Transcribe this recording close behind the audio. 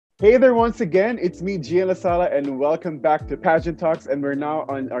Hey there once again, it's me, Jian Lasala, and welcome back to Pageant Talks. And we're now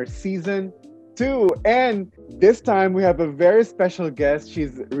on our season 2. And this time we have a very special guest.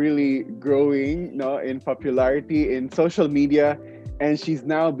 She's really growing in popularity in social media. And she's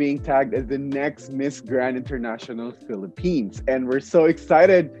now being tagged as the next Miss Grand International Philippines. And we're so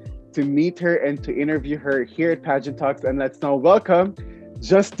excited to meet her and to interview her here at Pageant Talks. And let's now welcome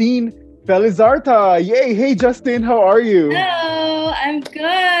Justine Felizarta. Yay! Hey, Justine, how are you? Hello, I'm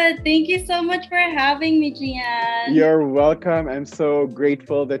good. Thank you so much for having me, Gian. You're welcome. I'm so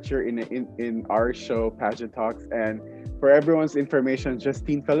grateful that you're in our show, Pageant Talks. And for everyone's information,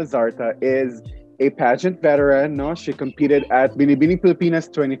 Justine Felizarta is a pageant veteran. No, she competed at Binibining Pilipinas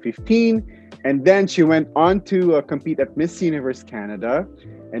 2015, and then she went on to compete at Miss Universe Canada,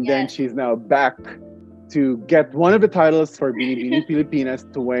 and then Yes. she's now back to get one of the titles for Binibining Pilipinas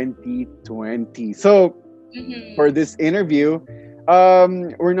 2020. So Mm-hmm. for this interview,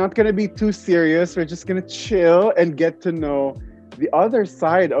 we're not gonna be too serious. We're just gonna chill and get to know the other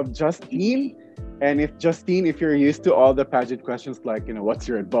side of Justine. And if Justine, if you're used to all the pageant questions like, what's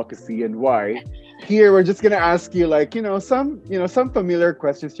your advocacy and why, here we're just gonna ask you like, some familiar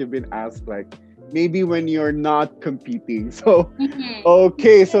questions you've been asked, like maybe when you're not competing. So, Mm-hmm.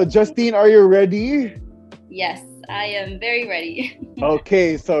 okay, so Justine, are you ready? Yes, I am very ready.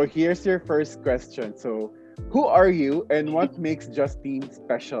 Okay, so here's your first question. So, who are you and what makes Justine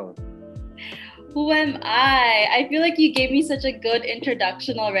special? Who am I? I feel like you gave me such a good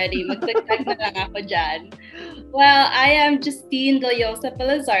introduction already. Magdagdag na lang ako dyan. Well, I am Justine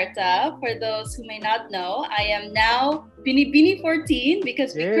Felizarta. For those who may not know, I am now Binibini 14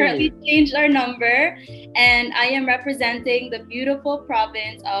 because we currently Yay. changed our number, and I am representing the beautiful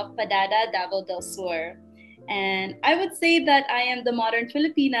province of Padada, Davao del Sur. And I would say that I am the modern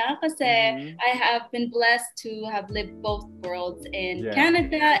Filipina kasi Mm-hmm. I have been blessed to have lived both worlds in Yeah.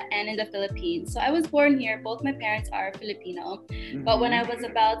 Canada and in the Philippines. So I was born here. Both my parents are Filipino. But when I Mm-hmm. was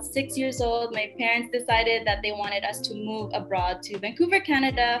about 6 years old, my parents decided that they wanted us to move abroad to Vancouver,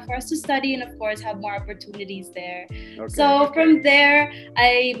 Canada for us to study and, of course, have more opportunities there. Okay. So from there,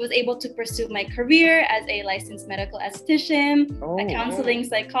 I was able to pursue my career as a licensed medical esthetician, a Oh. counseling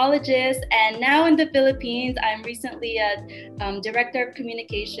psychologist, and now in the Philippines, I'm recently a director of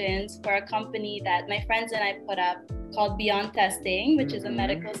communications for a company that my friends and I put up called Beyond Testing, which is a Mm-hmm.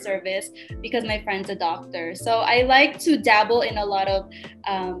 medical service because my friend's a doctor. So I like to dabble in a lot of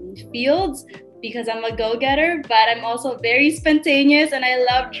fields because I'm a go-getter, but I'm also very spontaneous and I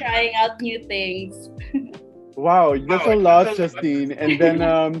love trying out new things. Wow, that's a lot, Justine. And then,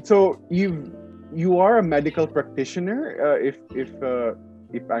 so you are a medical practitioner,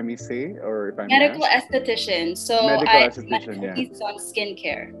 if I may say, or if I may Medical ask, esthetician. So medical my esthetician. Yeah. expertise is on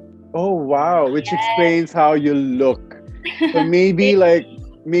skincare. Oh wow, which explains how you look. So Yes.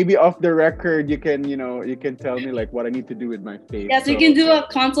 maybe off the record you can tell me like what I need to do with my face. Yes, we can So do a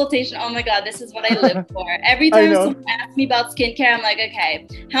consultation. Oh my God, this is what I live for. Every I time know. someone asks me about skincare, I'm like,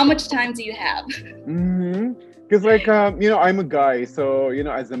 okay, how much time do you have? Mm-hmm. Because like I'm a guy, so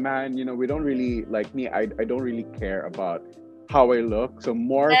as a man, we don't really like me. I don't really care about how I look. So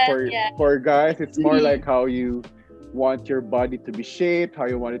more Yes, for yeah. guys, it's more Mhm. like how you want your body to be shaped, how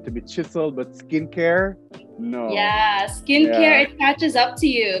you want it to be chiseled. But skincare, no. Yeah, skincare, Yeah, it catches up to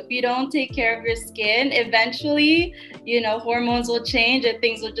you. If you don't take care of your skin, eventually, hormones will change and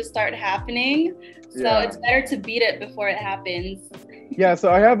things will just start happening. So yeah. it's better to beat it before it happens. Yeah,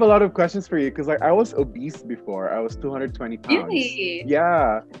 so I have a lot of questions for you because like I was obese before. I was 220 pounds. Really?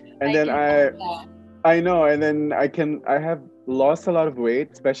 Yeah. And I then can I tell that. I know, and then I have lost a lot of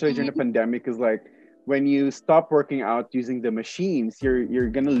weight, especially during the Mhm. pandemic, because like when you stop working out using the machines, you're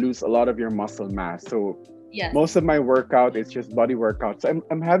gonna lose a lot of your muscle mass. So Yes. most of my workout is just body workouts.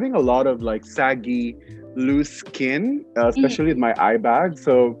 I'm having a lot of like saggy, loose skin, especially with Mhm. my eye bag.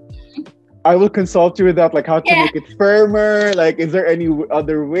 So I will consult you with that, like how to Yeah. make it firmer. Like, is there any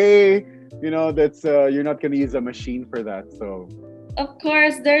other way? That's you're not gonna use a machine for that. So. Of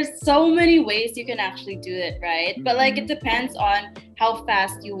course, there's so many ways you can actually do it, right? But like it Mhm. depends on how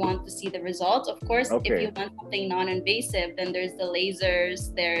fast you want to see the results. Of course, if you Okay. want something non-invasive, then there's the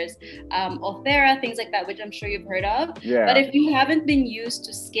lasers, there's Ulthera, things like that, which I'm sure you've heard of. But Yeah. if you haven't been used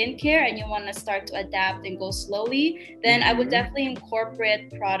to skincare and you want to start to adapt and go slowly, then I would Mm-hmm. definitely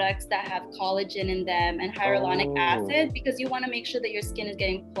incorporate products that have collagen in them and hyaluronic Oh. acid because you want to make sure that your skin is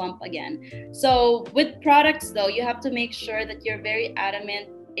getting plump again. So with products though, you have to make sure that you're very adamant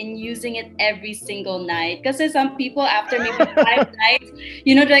in using it every single night. Because some people after maybe 5 nights,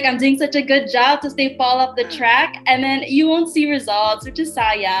 they're like, I'm doing such a good job to stay fall off the track, and then you won't see results, which is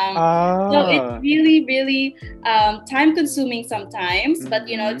sayang. So it's really, really time consuming sometimes, but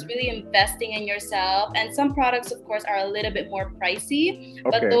it's really investing in yourself. And some products, of course, are a little bit more pricey,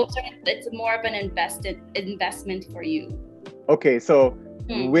 but it's more of an investment for you. Okay, so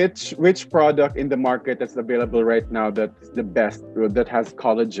which product in the market that's available right now that's the best, that has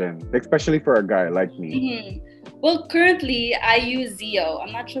collagen, especially for a guy like me? Well, currently I use Zeo.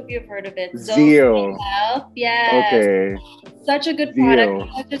 I'm not sure if you've heard of it. Zeo. Health. Yes. Okay. Such a good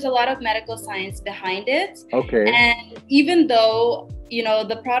product. There's a lot of medical science behind it. Okay. And even though,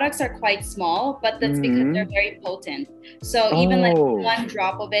 the products are quite small, but that's because they're very potent. So even like one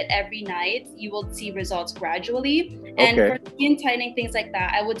drop of it every night, you will see results gradually. And for skin tightening, things like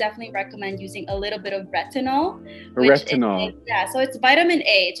that, I would definitely recommend using a little bit of retinol. So it's vitamin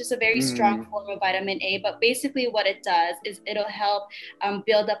A. It's just a very strong form of vitamin A. But basically what it does is it'll help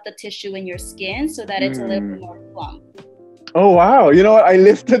build up the tissue in your skin so that it's a little bit more plump. Oh, wow. You know what? I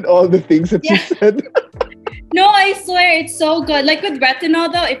listed all the things that you said. No, I swear it's so good. Like with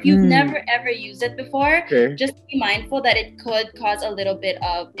retinol though, if you've never ever used it before, just be mindful that it could cause a little bit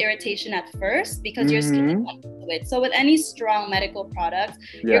of irritation at first because your skin is not used to it. So with any strong medical products,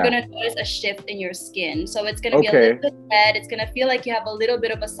 you're going to notice a shift in your skin. So it's going to be a little bit red. It's going to feel like you have a little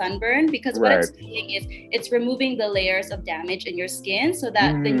bit of a sunburn because what it's doing is it's removing the layers of damage in your skin so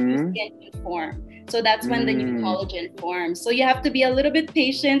that the new skin can form. So that's when the new collagen forms. So you have to be a little bit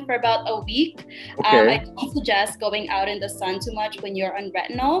patient for about a week. I don't suggest going out in the sun too much when you're on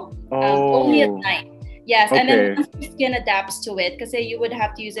retinol. Only at night. Yes, and then once your skin adapts to it, because say you would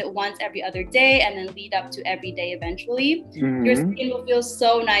have to use it once every other day and then lead up to every day eventually, your skin will feel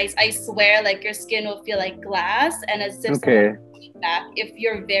so nice. I swear, like your skin will feel like glass and as if someone back if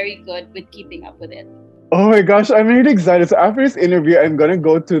you're very good with keeping up with it. Oh my gosh, I'm really excited. So after this interview, I'm gonna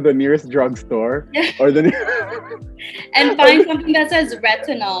go to the nearest drugstore or the and find something that says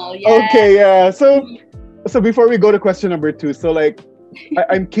retinol. Okay, yeah. So before we go to question number 2, so like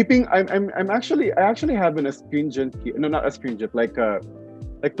I actually have an astringent, no, not astringent, like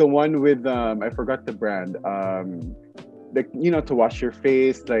the one with I forgot the brand. Like to wash your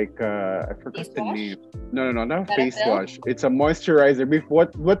face, like I forgot the name. No, not face wash. It's a moisturizer.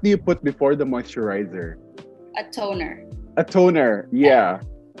 What do you put before the moisturizer? A toner. A toner, yeah.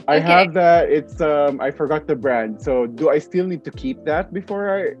 I have that. It's I forgot the brand. So do I still need to keep that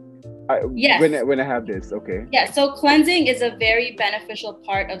before when I have this? Okay. Yeah, so cleansing is a very beneficial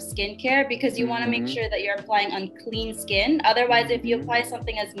part of skincare because you want to make sure that you're applying on clean skin. Otherwise, if you apply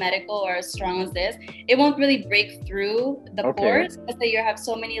something as medical or as strong as this, it won't really break through the pores because you have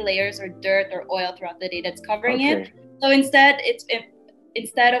so many layers or dirt or oil throughout the day that's covering it. So instead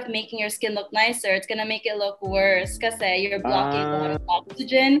of making your skin look nicer, it's gonna make it look worse because you're blocking a lot of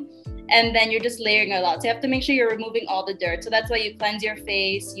oxygen. And then you're just layering a lot. So you have to make sure you're removing all the dirt. So that's why you cleanse your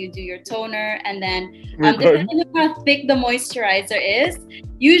face, you do your toner, and then depending on how thick the moisturizer is,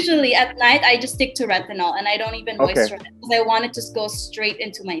 usually at night I just stick to retinol and I don't even moisturize because I want it to just go straight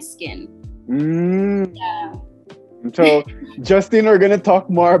into my skin. Yeah. So Justine, we're gonna talk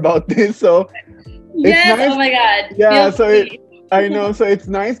more about this. So yes, nice. Oh my God. Yeah, I know. So it's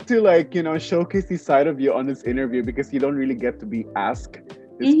nice to showcase the side of you on this interview because you don't really get to be asked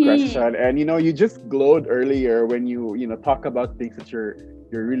this question, and you just glowed earlier when you talk about things that you're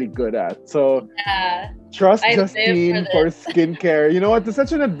really good at. So trust Justine for skincare. You know what? It's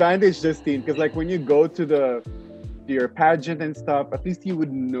such an advantage, Justine, because like when you go to your pageant and stuff, at least you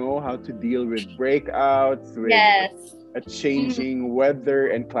would know how to deal with breakouts, with a changing weather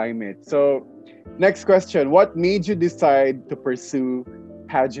and climate. So next question: what made you decide to pursue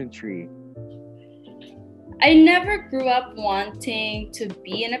pageantry? I never grew up wanting to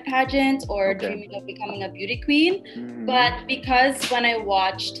be in a pageant or dreaming of becoming a beauty queen, but because when I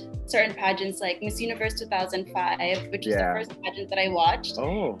watched certain pageants like Miss Universe 2005, which was the first pageant that I watched,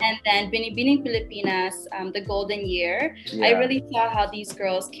 and then Binibining Pilipinas, the Golden Year, I really saw how these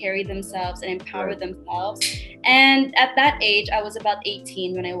girls carry themselves and empower themselves. And at that age, I was about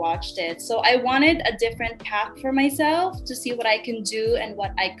 18 when I watched it. So I wanted a different path for myself to see what I can do and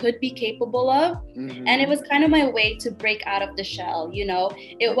what I could be capable of. And it was kind of my way to break out of the shell,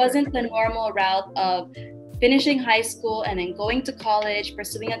 It wasn't the normal route of finishing high school and then going to college,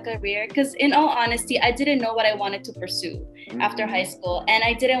 pursuing a career. Because in all honesty, I didn't know what I wanted to pursue after high school. And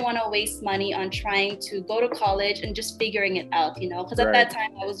I didn't want to waste money on trying to go to college and just figuring it out, Because at that time,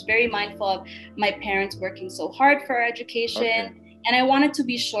 I was very mindful of my parents working so hard for our education. And I wanted to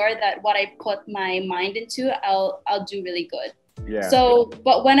be sure that what I put my mind into, I'll do really good. Yeah. So,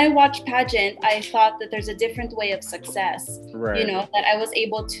 but when I watched pageant, I thought that there's a different way of success. Right. You know, that I was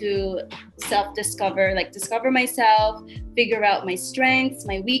able to self-discover, like discover myself, figure out my strengths,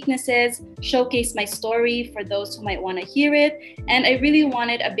 my weaknesses, showcase my story for those who might want to hear it. And I really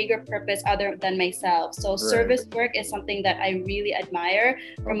wanted a bigger purpose other than myself. So service work is something that I really admire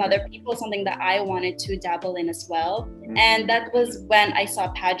from other people, something that I wanted to dabble in as well. And that was when I saw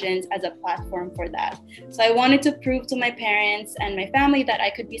pageants as a platform for that. So I wanted to prove to my parents and my family that I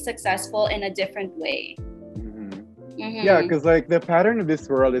could be successful in a different way. Yeah, because like the pattern of this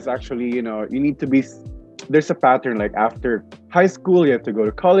world is actually, you know, you need to be, there's a pattern like after high school, you have to go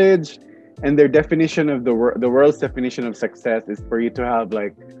to college, and their definition of the world's definition of success is for you to have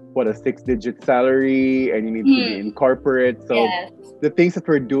like, what, a 6-digit salary, and you need to be in corporate. So the things that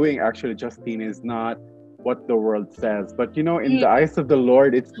we're doing actually, Justine, is not what the world says. But you know, in the eyes of the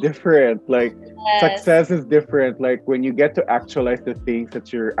Lord, it's different. Like success is different. Like when you get to actualize the things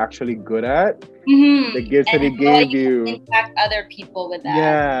that you're actually good at, the gifts that He gave you, impact other people with that.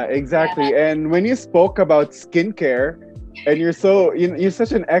 Yeah, exactly. And when you spoke about skincare, and you're so, you know, you're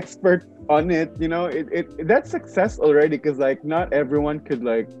such an expert on it, you know, it that's success already, because like not everyone could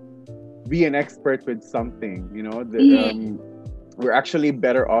like be an expert with something, you know. We're actually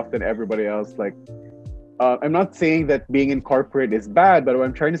better off than everybody else. Like I'm not saying that being in corporate is bad, but what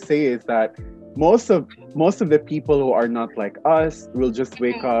I'm trying to say is that most of the people who are not like us will just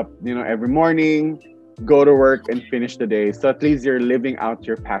wake up, you know, every morning, go to work, and finish the day. So at least you're living out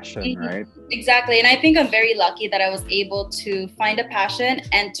your passion, right? Exactly. And I think I'm very lucky that I was able to find a passion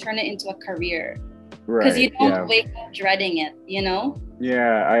and turn it into a career. Because you don't wake up dreading it, you know?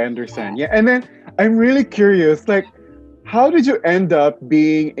 Yeah, I understand. Yeah. And then I'm really curious, like, how did you end up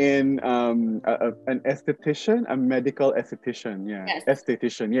being in an esthetician, a medical esthetician?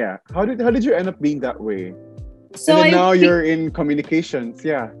 Esthetician. Yeah. How did you end up being that way? So and then now you're in communications.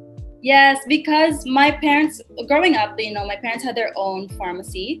 Yeah. Yes, because my parents, growing up, you know, my parents had their own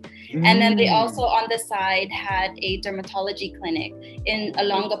pharmacy, and then they also on the side had a dermatology clinic in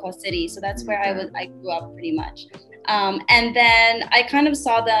Olongapo City. So that's where I grew up pretty much. And then I kind of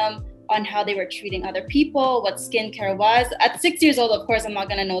saw them on how they were treating other people, what skincare was. At 6 years old, of course, I'm not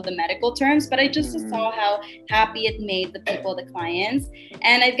going to know the medical terms, but I just saw how happy it made the people, the clients.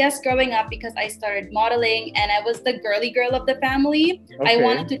 And I guess growing up, because I started modeling and I was the girly girl of the family, I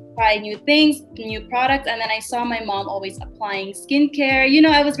wanted to try new things, new products. And then I saw my mom always applying skincare. You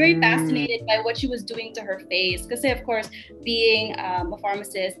know, I was very fascinated by what she was doing to her face. Because, of course, being a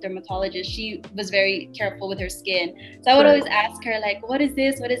pharmacist, dermatologist, she was very careful with her skin. So I would always ask her, like, what is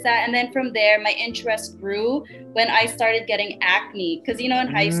this? What is that? And then from there, my interest grew when I started getting acne. Because, you know, in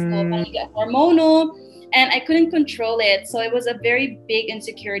high school, when you get hormonal, and I couldn't control it. So it was a very big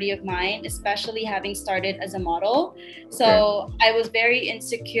insecurity of mine, especially having started as a model. So I was very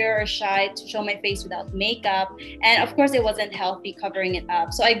insecure or shy to show my face without makeup. And of course, it wasn't healthy covering it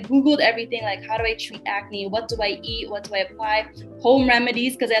up. So I Googled everything, like, how do I treat acne? What do I eat? What do I apply? Home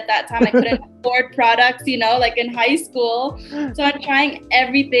remedies, because at that time I couldn't afford products, you know, like in high school. So I'm trying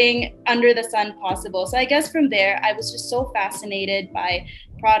everything under the sun possible. So I guess from there, I was just so fascinated by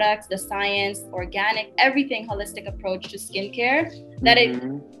products, the science, organic, everything holistic approach to skincare that it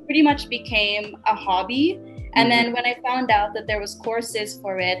pretty much became a hobby. And then when I found out that there was courses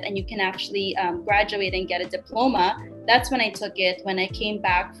for it and you can actually graduate and get a diploma, that's when I took it, when I came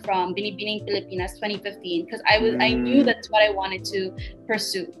back from Binibining, Pilipinas 2015, because I knew that's what I wanted to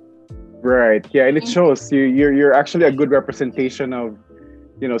pursue. Right. Yeah, and it shows you're actually a good representation of,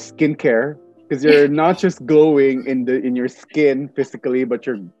 you know, skincare. Because you're not just glowing in your skin physically, but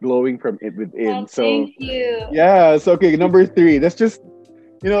you're glowing from it within. Thank you. Yeah. So okay, number 3. That's just,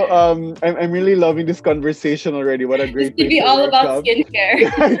 you know, I'm really loving this conversation already. What a great place to be all about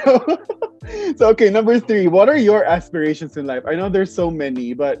skincare. I know. So okay, number 3. What are your aspirations in life? I know there's so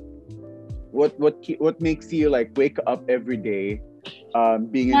many, but what makes you like wake up every day,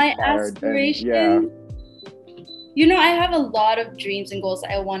 being inspired? My aspiration. You know, I have a lot of dreams and goals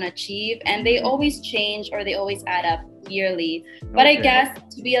that I want to achieve, and they always change or they always add up yearly. But I guess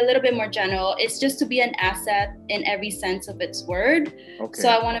to be a little bit more general, it's just to be an asset in every sense of its word. So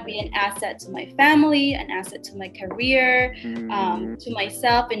I want to be an asset to my family, an asset to my career, to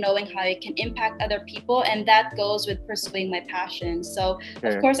myself, and knowing how I can impact other people. And that goes with pursuing my passion. So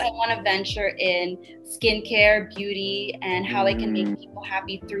of course, I want to venture in skincare, beauty, and how I can make people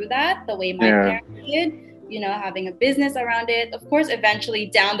happy through that, the way my parents did. You know, having a business around it. Of course, eventually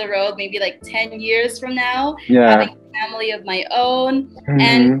down the road, maybe like 10 years from now, having a family of my own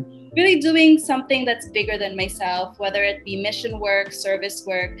and really doing something that's bigger than myself, whether it be mission work, service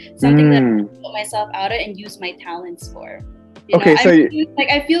work, something that I can put myself out of and use my talents for. You know, Okay, so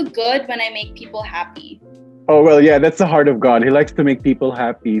I feel good when I make people happy. oh well, yeah, that's the heart of God. He likes to make people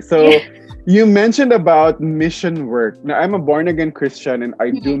happy. So Yeah. you mentioned about mission work. Now I'm a born again Christian and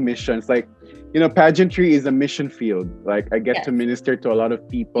I do Mhm. missions. Like, pageantry is a mission field. Like I get to Yes. minister to a lot of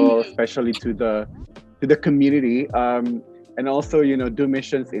people, Mhm. especially to the community. And also, do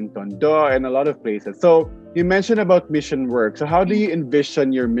missions in Tondo and a lot of places. So you mentioned about mission work. So how do you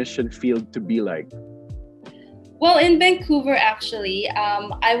envision your mission field to be like? Well, in Vancouver, actually,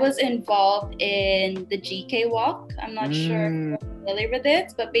 I was involved in the GK walk. I'm not sure if Mm. you're familiar with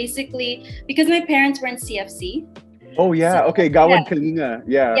it, but basically, because my parents were in CFC, Oh so yeah. Okay, yeah, Gawad Kalinga.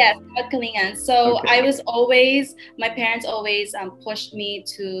 Yeah. yes, at Kalingan. So Okay. my parents always pushed me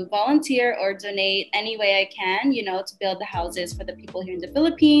to volunteer or donate any way I can, to build the houses for the people here in the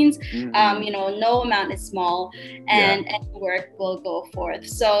Philippines. Mhm. No amount is small, Yeah. and any work will go forth.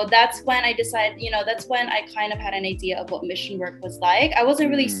 So that's when I decided, that's when I kind of had an idea of what mission work was like. I wasn't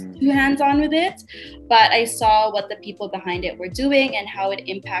really Mm. too hands-on with it, but I saw what the people behind it were doing and how it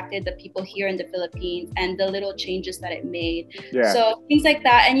impacted the people here in the Philippines and the little changes that it made. Yeah. So things like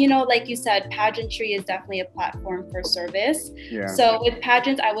that. And, like you said, pageantry is definitely a platform for service. Yeah. So with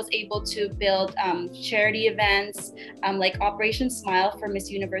pageants, I was able to build charity events like Operation Smile for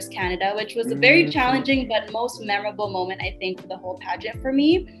Miss Universe Canada, which was a very challenging but most memorable moment, I think, for the whole pageant for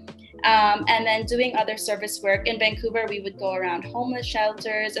me. And then doing other service work in Vancouver, we would go around homeless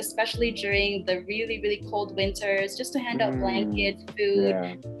shelters, especially during the really, really cold winters, just to hand out blankets, food,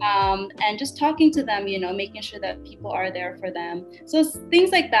 Yeah. and just talking to them, making sure that people are there for them. So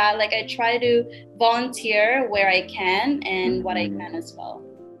things like that, like I try to volunteer where I can and what I can as well.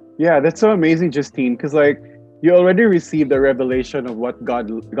 Yeah, that's so amazing, Justine, because like you already received a revelation of what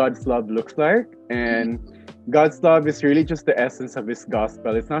God's love looks like, and God's love is really just the essence of His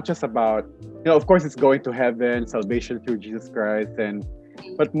gospel. It's not just about, of course, it's going to heaven, salvation through Jesus Christ,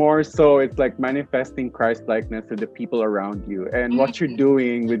 but more so, it's like manifesting Christ likeness to the people around you, and what you're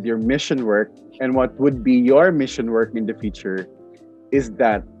doing with your mission work, and what would be your mission work in the future is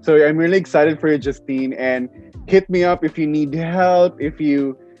that. So I'm really excited for you, Justine, and hit me up if you need help, if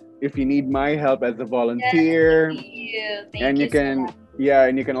you need my help as a volunteer. Yes, thank you. And you Thank you so can much.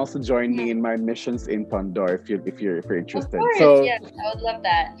 and you can also join me in my missions in Tondo if you're interested. Of course, So yes, I would love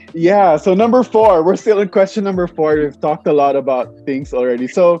that. yeah, so number 4, we're still in question number 4. We've talked a lot about things already.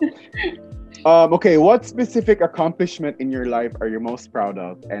 So okay, what specific accomplishment in your life are you most proud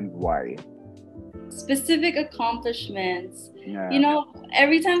of and why? Specific accomplishments. Yeah.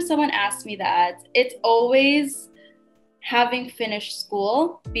 Every time someone asks me that, it's always having finished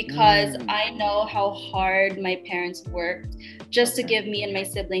school, because I know how hard my parents worked just to give me and my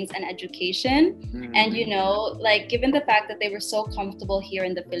siblings an education. And like, given the fact that they were so comfortable here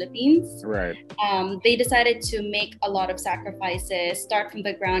in the Philippines, Right. they decided to make a lot of sacrifices, start from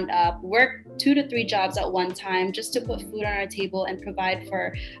the ground up, work 2 to 3 jobs at one time just to put food on our table and provide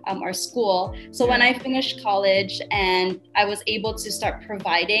for our school. So when I finished college and I was able to start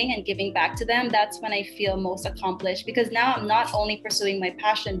providing and giving back to them, that's when I feel most accomplished, because now I'm not only pursuing my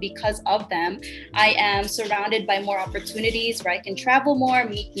passion because of them, I am surrounded by more opportunities where I can travel more,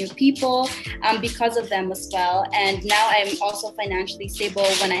 meet new people because of them as well. And now I'm also financially stable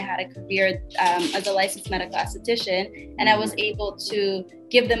when I had a career as a licensed medical esthetician, and I was able to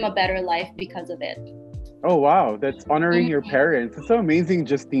give them a better life because of it. Oh wow, that's honoring your parents. It's so amazing,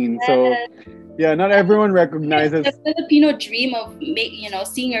 Justine. Yes. So yeah, not everyone recognizes the Filipino dream of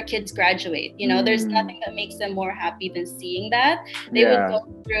seeing your kids graduate. There's nothing that makes them more happy than seeing that. They would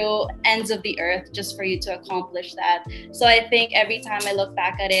go through ends of the earth just for you to accomplish that. So I think every time I look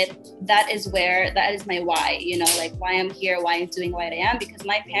back at it, that is my why, like why I'm here, why I'm doing what I am, because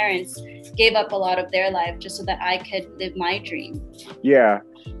my parents gave up a lot of their life just so that I could live my dream. Yeah.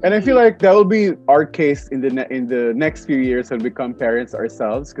 And I feel like that will be our case in the next few years when we become parents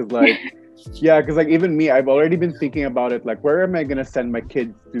ourselves, because like because like even me, I've already been thinking about it, like where am I gonna send my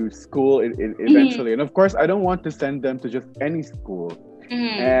kids to school eventually? And of course I don't want to send them to just any school.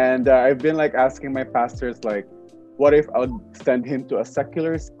 And I've been like asking my pastors, like, what if I'll send him to a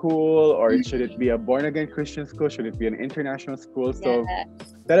secular school, or should it be a born again Christian school? Should it be an international school? So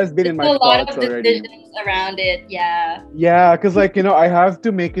that has been in my thoughts already. A lot of decisions around it, Yeah, because like I have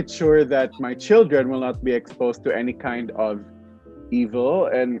to make it sure that my children will not be exposed to any kind of evil,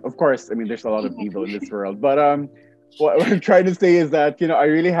 and of course, I mean, there's a lot of evil in this world. But what I'm trying to say is that I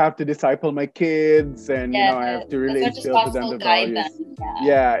really have to disciple my kids, and I have to really instill to them the values.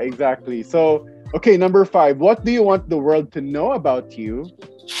 Yeah, exactly. So. Okay, number 5. What do you want the world to know about you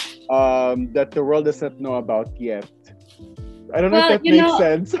that the world doesn't know about yet? I don't know if that makes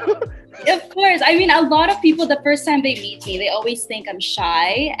sense. Of course. I mean, a lot of people, the first time they meet me, they always think I'm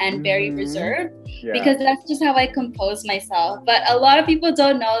shy and very reserved because that's just how I compose myself. But a lot of people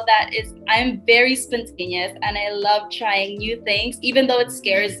don't know that I'm very spontaneous and I love trying new things, even though it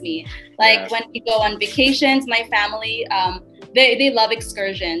scares me. Like when we go on vacations, my family, they love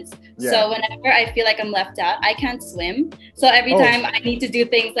excursions. So whenever I feel like I'm left out, I can't swim. So every time I need to do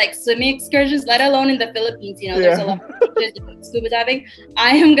things like swimming excursions, let alone in the Philippines, there's a lot of scuba diving,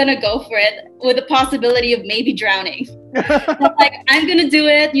 I am going to go for it with the possibility of maybe drowning. Like, I'm going to do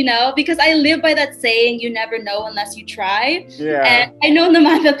it, because I live by that saying, you never know unless you try. And I know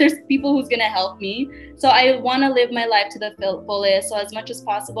naman that there's people who's going to help me. So I want to live my life to the fullest. So as much as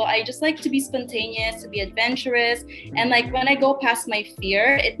possible, I just like to be spontaneous, to be adventurous. And like when I go past my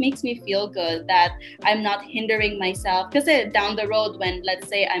fear, it makes me feel good that I'm not hindering myself. Because down the road, when let's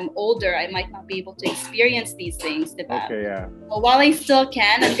say I'm older, I might not be able to experience these things. Diba? Okay, yeah. But while I still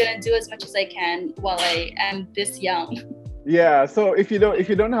can, I'm gonna do as much as I can while I am this young. Yeah. So if you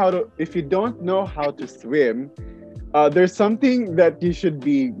don't know how to swim, there's something that you should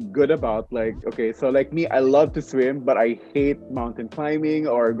be good about. Like, okay, so like me, I love to swim, but I hate mountain climbing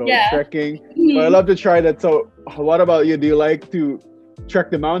or going trekking. But I love to try that. So what about you? Do you like to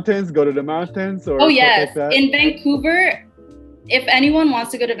trek the mountains, go to the mountains, or yes, like that? In Vancouver, if anyone wants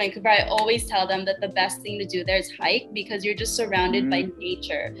to go to Vancouver, I always tell them that the best thing to do there is hike because you're just surrounded by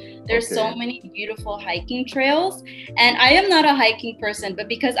nature. There's so many beautiful hiking trails. And I am not a hiking person, but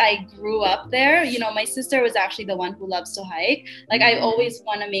because I grew up there, my sister was actually the one who loves to hike. Like I always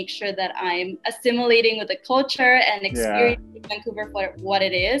want to make sure that I'm assimilating with the culture and experiencing Vancouver for what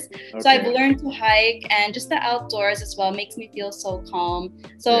it is. So I've learned to hike, and just the outdoors as well makes me feel so calm.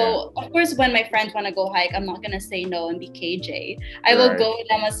 So of course, when my friends want to go hike, I'm not going to say no and be KJ. I will go with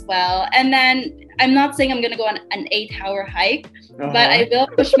them as well. And then I'm not saying I'm going to go on an 8-hour hike, but I will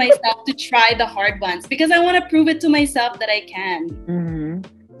push myself to try the hard ones because I want to prove it to myself that I can.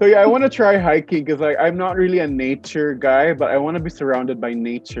 So yeah, I want to try hiking because like I'm not really a nature guy, but I want to be surrounded by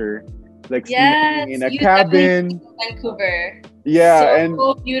nature, like sleeping in a cabin. Vancouver. Yeah,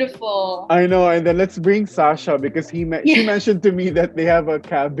 so beautiful. I know, and then let's bring Sasha because she mentioned to me that they have a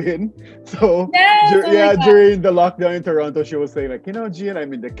cabin. So during the lockdown in Toronto, she was saying like, Gian,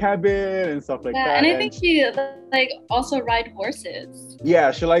 I'm in the cabin and stuff like that. And I think she like also ride horses.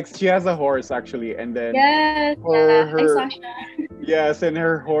 Yeah, she has a horse actually, and then and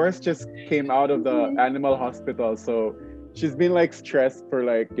her horse just came out of the animal hospital, so she's been like stressed for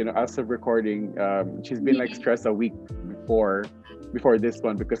like as of recording, she's been like stressed a week before this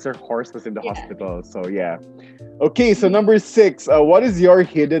one because her horse was in the hospital. So yeah. Okay, so number 6, what is your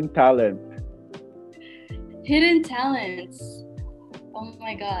hidden talent? Hidden talents. Oh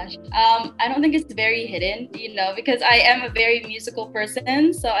my gosh. I don't think it's very hidden, because I am a very musical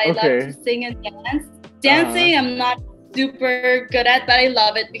person. So I love to sing and dance. Dancing, I'm not super good at, but I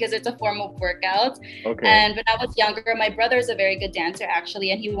love it because it's a form of workout. And when I was younger, my brother is a very good dancer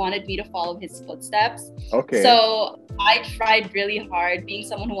actually, and he wanted me to follow his footsteps. So I tried really hard being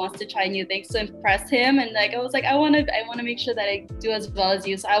someone who wants to try new things to impress him, and like I was like I want to make sure that I do as well as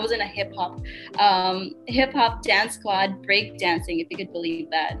you. So I was in a hip hop dance squad, break dancing, if you could believe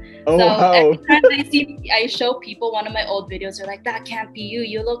that. Every time I show people one of my old videos, they're like, that can't be you,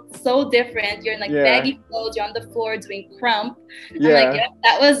 you look so different, you're in like baggy clothes, you're on the floor doing crump. I'm like,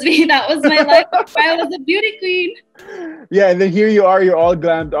 that was me, that was my life. I was a beauty queen. And then here you are, you're all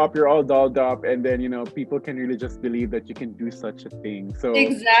glammed up, you're all dolled up, and then people can really just believe that you can do such a thing. So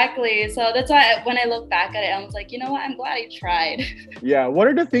exactly. So that's why when I look back at it, I was like, what, I'm glad I tried. What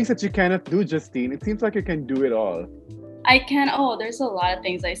are the things that you cannot do, Justine? It seems like you can do it all. I can. There's a lot of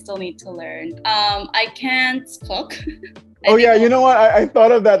things I still need to learn. I can't cook. You know what, I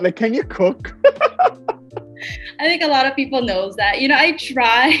thought of that. Like, can you cook? I think a lot of people knows that. I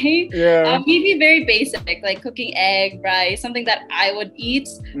try. Maybe very basic, like cooking egg, rice, something that I would eat.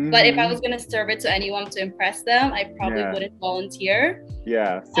 But if I was going to serve it to anyone to impress them, I probably wouldn't volunteer.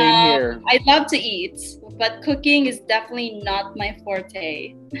 Yeah, same here. I love to eat, but cooking is definitely not my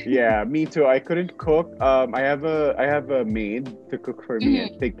forte. Yeah, me too. I couldn't cook. I have a maid to cook for me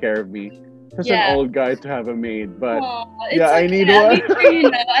and take care of me. Such an old guy to have a maid, but I need one.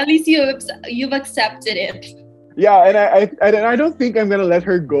 At least you've accepted it. Yeah, and I don't think I'm gonna let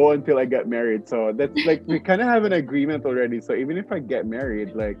her go until I get married. So that's like we kind of have an agreement already. So even if I get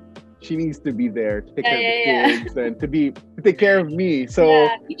married, like she needs to be there to take care of the kids and to take care of me. So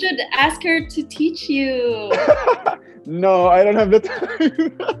you should ask her to teach you. No, I don't have the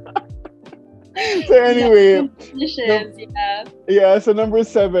time. So anyway, so number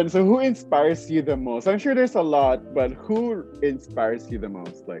 7. So who inspires you the most? I'm sure there's a lot, but who inspires you the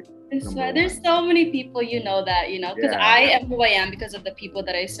most? Like number There's one. so many people, because Yeah, I am who I am because of the people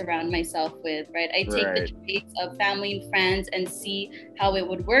that I surround myself with, right? I take the right, traits of family and friends and see how it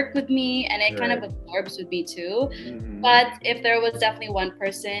would work with me, and it kind right. of absorbs with me too. Mm-hmm. But if there was definitely one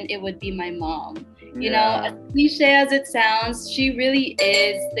person, it would be my mom. As Yeah, cliche as it sounds, she really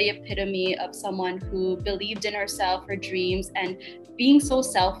is the epitome of someone who believed in herself, her dreams, and being so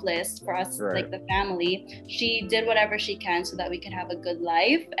selfless for us, right. like the family. She did whatever she can so that we could have a good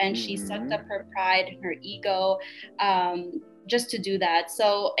life, and she sucked Mm-hmm. up her pride and her ego. Just to do that.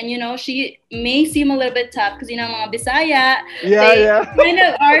 So, and she may seem a little bit tough because mga Bisaya, Yeah, they yeah. kind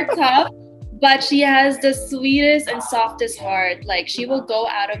of are tough, but she has the sweetest and softest heart. Like she will go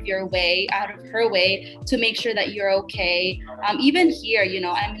out of her way to make sure that you're okay. Even here,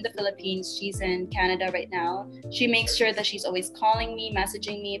 I'm in the Philippines, she's in Canada right now. She makes sure that she's always calling me,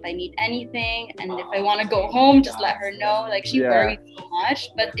 messaging me if I need anything, and if I want to go home, just let her know. Like she Yeah. worries so much,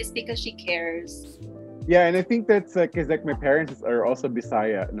 but it's because she cares. Yeah, and I think that's because like my parents are also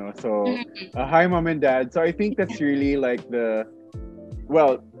Bisaya, so Mhm. hi mom and dad. So I think that's really like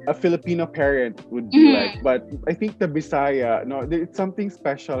well, a Filipino parent would be like, Mhm. but I think the Bisaya, no, it's something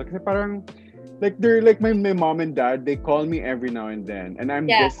special. Kasi parang like they're like my mom and dad, they call me every now and then, and I'm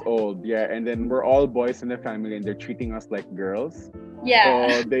Yeah, this old, yeah, and then we're all boys in the family, and they're treating us like girls. yeah,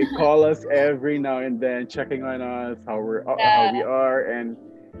 So they call us every now and then, checking on us, how we yeah. are, and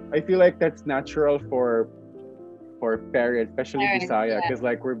I feel like that's natural for parents, especially Parents, Bisaya, yeah. because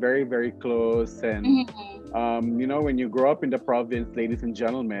like we're very very close, and Mhm. when you grow up in the province, ladies and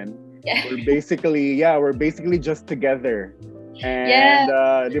gentlemen, Yeah. we're basically just together, Yeah, and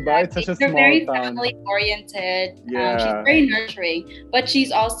diba, it's such exactly. a They're small very town. family oriented. She's Yeah, very nurturing, but she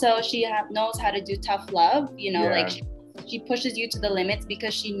knows how to do tough love. Like yeah, she pushes you to the limits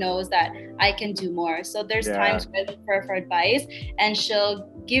because she knows that I can do more. So there's yeah, times where I look for her for advice, and she'll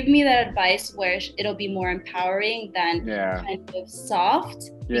give me that advice where it'll be more empowering than yeah, kind of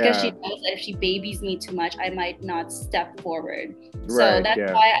soft, because she yeah. knows that if she babies me too much, I might not step forward. So Right, that's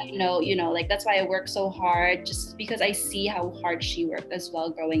yeah, why I know, like that's why I work so hard, just because I see how hard she worked as well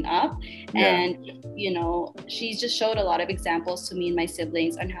growing up. yeah. And, she's just showed a lot of examples to me and my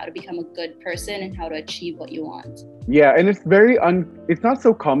siblings on how to become a good person and how to achieve what you want. Yeah, and it's not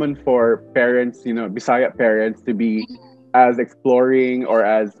so common for parents, Bisaya parents to be as exploring or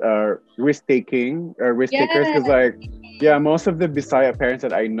as risk taking or risk takers, Yeah. because like yeah, most of the Bisaya parents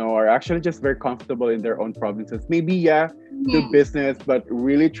that I know are actually just very comfortable in their own provinces. Maybe yeah, do Mhm. business, but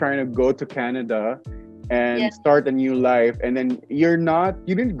really trying to go to Canada Yeah. and start a new life. And then you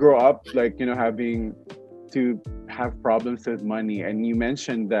didn't grow up like, having to have problems with money, and you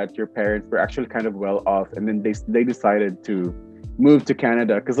mentioned that your parents were actually kind of well off, and then they decided to move to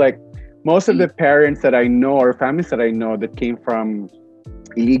Canada, because like most of the parents that I know or families that I know that came from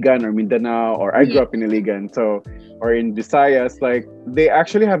Iligan or Mindanao, or I grew Mhm. up in Iligan, so or in Visayas, like they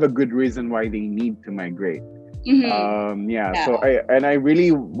actually have a good reason why they need to migrate. Mhm. Yeah, Yeah. so I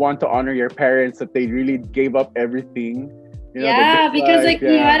really want to honor your parents that they really gave up everything, the Yeah, good because life. like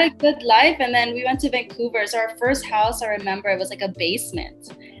we Yeah. had a good life, and then we went to Vancouver. So our first house, I remember, it was like a basement,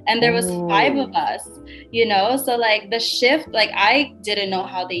 and there was five of Oh. us. So like the shift, like I didn't know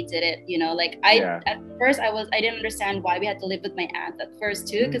how they did it. Like Yeah. at first I didn't understand why we had to live with my aunt at first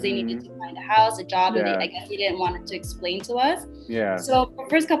too, because they needed Mm-hmm. to find a house, a job, and I Yeah. guess they didn't want it to explain to us. Yeah. So for the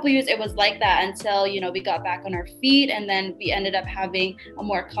first couple of years, it was like that until we got back on our feet, and then we ended up having a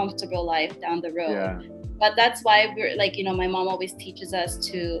more comfortable life down the road. Yeah. But that's why we're like, my mom always teaches us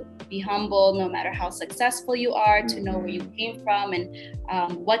to be humble no matter how successful you are, to know where you Mm-hmm. came from, and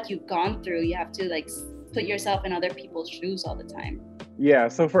what you've gone through. You have to like put yourself in other people's shoes all the time. Yeah.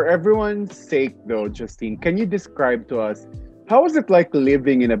 So for everyone's sake, though, Justine, can you describe to us how is it like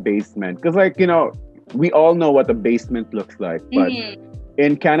living in a basement? Because, like, we all know what a basement looks like, but Mm-hmm.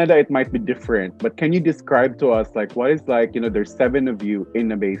 in Canada, it might be different. But can you describe to us, like, what is like, there's seven of you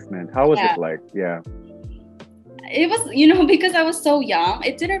in a basement? How was Yeah. it like? Yeah. It was, because I was so young,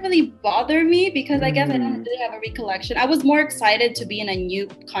 it didn't really bother me because I guess I don't Mm-hmm. really have a recollection. I was more excited to be in a new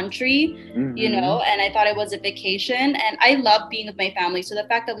country, Mm-hmm. and I thought it was a vacation. And I love being with my family. So the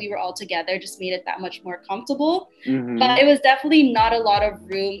fact that we were all together just made it that much more comfortable. Mm-hmm. But it was definitely not a lot of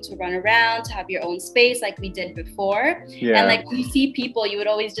room to run around, to have your own space like we did before. And Yeah. like when you see people, you would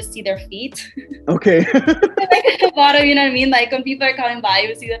always just see their feet. Okay. Like at the bottom, you know what I mean? Like when people are coming by,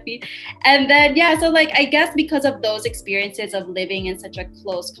 you see the feet. And then, yeah, so like I guess because of those experiences of living in such a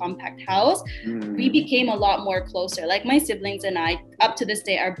close, compact house, we Mm-hmm. became a lot more closer. Like my siblings and I, up to this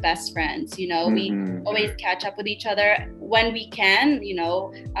day, are best friends. We Mm-hmm. always catch up with each other. when we can,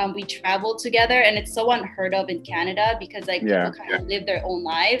 we travel together, and it's so unheard of in Canada because like people kind of live their own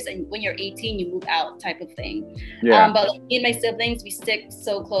lives, and when you're 18, you move out type of thing. But like, me and my siblings, we stick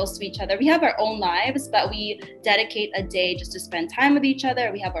so close to each other. We have our own lives, but we dedicate a day just to spend time with each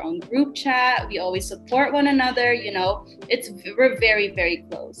other. We have our own group chat. We always support one another. We're very, very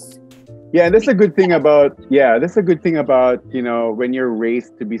close. Yeah, that's a good thing about when you're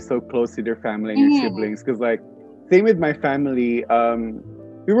raised to be so close to your family and your siblings. Because like, same with my family,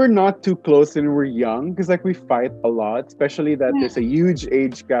 we were not too close when we were young because like we fight a lot, especially that there's a huge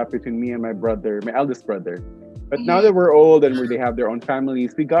age gap between me and my eldest brother. But now that we're old and they have their own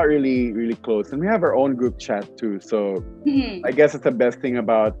families, we got really, really close, and we have our own group chat too. So I guess it's the best thing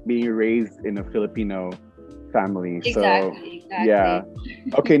about being raised in a Filipino family. Exactly. Yeah.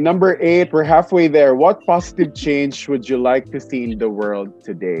 Okay, number 8, we're halfway there. What positive change would you like to see in the world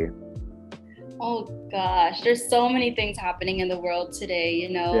today? Oh gosh, there's so many things happening in the world today,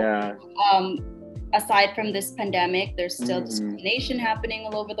 aside from this pandemic, there's still discrimination happening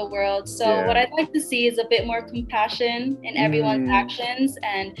all over the world. So what I'd like to see is a bit more compassion in everyone's actions,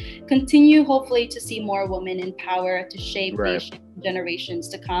 and continue hopefully to see more women in power to shape generations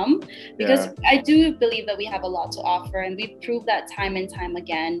to come, because I do believe that we have a lot to offer, and we've proved that time and time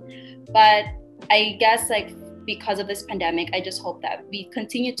again. But I guess like because of this pandemic, I just hope that we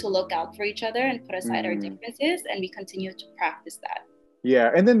continue to look out for each other and put aside our differences, and we continue to practice that.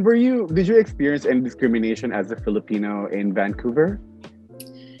 Yeah. And then did you experience any discrimination as a Filipino in Vancouver?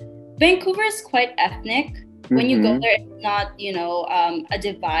 Vancouver is quite ethnic. When you go there, it's not, a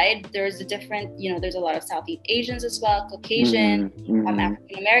divide. There's a different, there's a lot of Southeast Asians as well, Caucasian,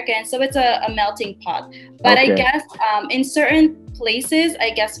 African American. So it's a melting pot. But I guess in certain places,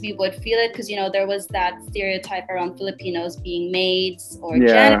 I guess we would feel it because, there was that stereotype around Filipinos being maids or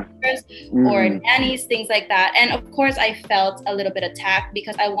janitors or nannies, things like that. And of course, I felt a little bit attacked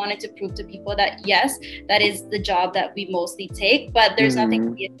because I wanted to prove to people that, yes, that is the job that we mostly take, but there's nothing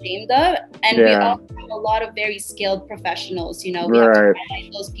to be ashamed of. And we also have a lot of very skilled professionals, we have to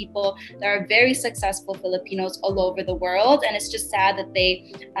highlight those people that are very successful Filipinos all over the world. And it's just sad that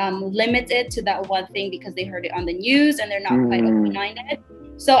they limit it to that one thing because they heard it on the news and they're not quite open-minded.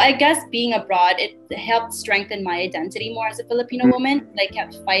 So I guess being abroad, it helped strengthen my identity more as a Filipino woman. I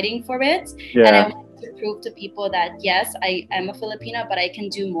kept fighting for it. And I wanted to prove to people that, yes, I am a Filipina, but I can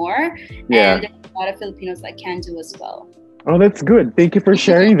do more. And there's a lot of Filipinos that can do as well. Oh, that's good. Thank you for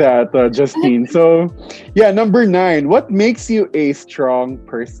sharing that, Justine. So, number 9, what makes you a strong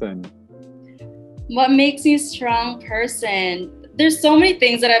person? What makes you a strong person? There's so many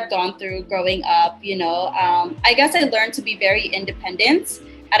things that I've gone through growing up, I guess I learned to be very independent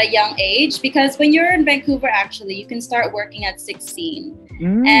at a young age, because when you're in Vancouver, actually, you can start working at 16.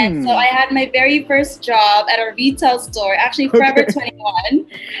 And so I had my very first job at a retail store, actually Forever 21,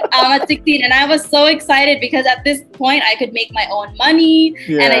 at 16. And I was so excited because at this point I could make my own money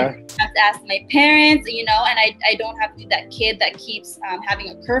and I didn't have to ask my parents, and I don't have to be that kid that keeps having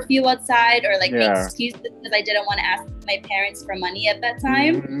a curfew outside or like make excuses because I didn't want to ask my parents for money at that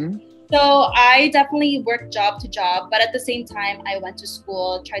time. So I definitely worked job to job, but at the same time, I went to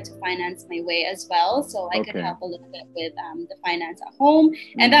school, tried to finance my way as well, so I could help a little bit with the finance at home.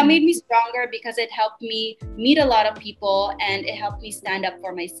 And that made me stronger because it helped me meet a lot of people and it helped me stand up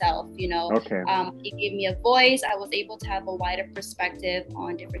for myself, It gave me a voice. I was able to have a wider perspective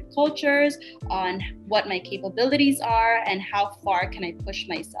on different cultures, on what my capabilities are, and how far can I push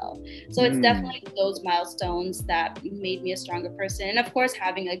myself. So it's definitely those milestones that made me a stronger person. And of course,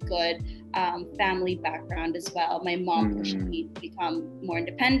 having a good family background as well. My mom pushed me to become more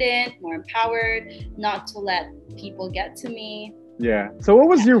independent, more empowered, not to let people get to me. Yeah. So what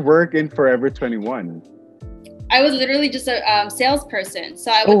was your work in Forever 21? I was literally just a salesperson.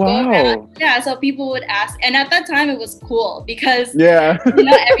 So I would go around. Yeah, so people would ask. And at that time, it was cool because,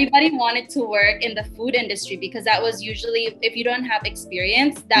 everybody wanted to work in the food industry because that was usually, if you don't have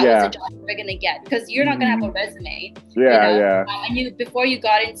experience, that was the job you're going to get because you're not going to have a resume. And before you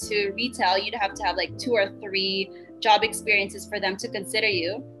got into retail, you'd have to have like 2 or 3 job experiences for them to consider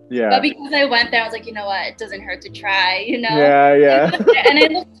you. But because I went there, I was like, you know what? It doesn't hurt to try, And I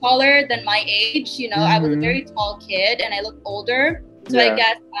looked taller than my age, I was a very tall kid and I looked older. So I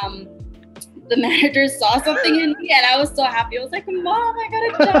guess the manager saw something in me and I was so happy. I was like, Mom, I got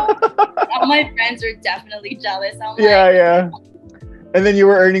a job. All my friends were definitely jealous. I'm And then you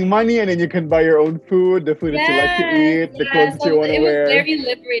were earning money and then you can buy your own food, the food that you like to eat, the clothes that you want to wear. It was very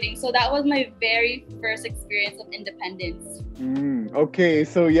liberating. So that was my very first experience of independence. Okay.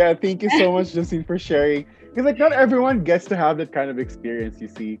 So thank you so much, Justine, for sharing. Because like not everyone gets to have that kind of experience, you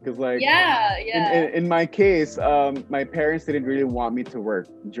see. Because like in my case, my parents didn't really want me to work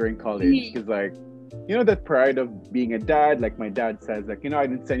during college because like, you know, that pride of being a dad. Like my dad says, like, you know, I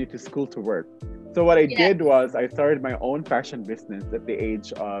didn't send you to school to work. So what I did was I started my own fashion business at the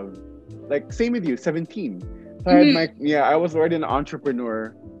age of, like, same with you, 17. So I had I was already an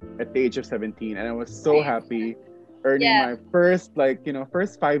entrepreneur at the age of 17, and I was so happy earning my first, like, you know,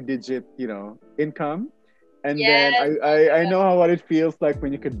 first 5-digit, you know, income. And then I know what it feels like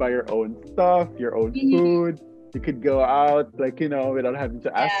when you could buy your own stuff, your own food. You could go out, like, you know, without having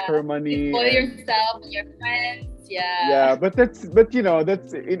to ask for money. You spoil yourself and your friends. Yeah, but you know,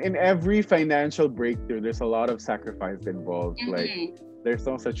 that's in every financial breakthrough, there's a lot of sacrifice involved. Like, there's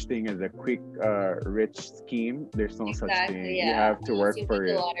no such thing as a quick rich scheme. There's no such thing. You have to work for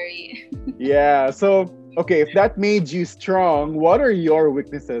it. Yeah. So okay, if that made you strong, what are your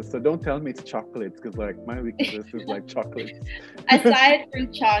weaknesses? So don't tell me it's chocolates, because like my weaknesses is like chocolates. Aside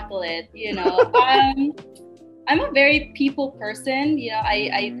from chocolate, you know, I'm a very people person. You know,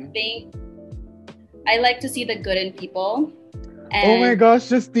 I think I like to see the good in people. And oh my gosh,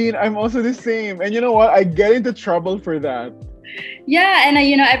 Justine, I'm also the same. And you know what? I get into trouble for that. Yeah, and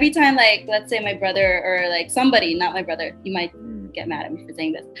you know, every time, like, let's say my brother or like somebody, not my brother, you might get mad at me for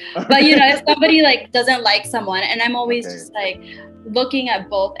saying this, but you know, if somebody like doesn't like someone, and I'm always just like looking at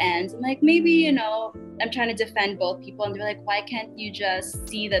both ends, I'm like, maybe, you know, I'm trying to defend both people, and they're like, why can't you just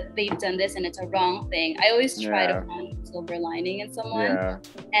see that they've done this and it's a wrong thing? I always try to find a silver lining in someone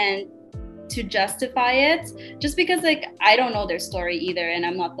and to justify it, just because like I don't know their story either, and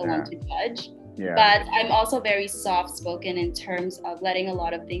I'm not the one to judge. But I'm also very soft-spoken in terms of letting a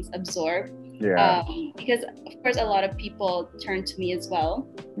lot of things absorb. Because of course a lot of people turn to me as well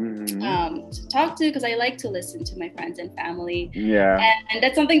to talk to, because I like to listen to my friends and family. And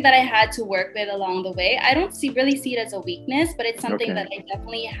that's something that I had to work with along the way. I don't really see it as a weakness, but it's something that I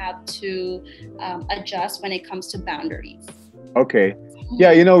definitely have to adjust when it comes to boundaries. Okay.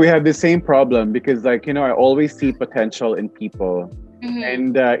 Yeah, you know, we have the same problem because, like, you know, I always see potential in people.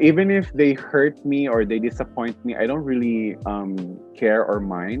 And even if they hurt me or they disappoint me, I don't really care or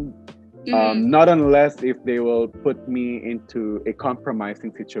mind. Not unless if they will put me into a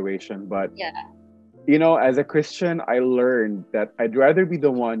compromising situation. But, you know, as a Christian, I learned that I'd rather be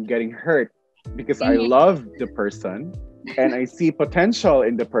the one getting hurt because I love the person and I see potential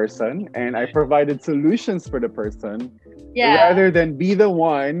in the person and I provided solutions for the person, rather than be the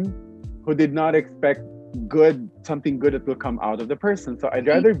one who did not expect something good that will come out of the person. So I'd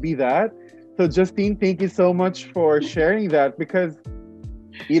rather be that. So Justine, thank you so much for sharing that, because,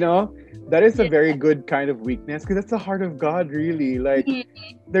 you know, that is a very good kind of weakness, because that's the heart of God, really. Like,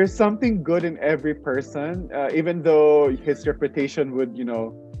 there's something good in every person, even though his reputation would, you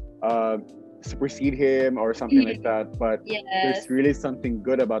know, supersede him or something like that. But there's really something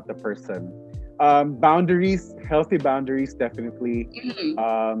good about the person. Boundaries, healthy boundaries, definitely,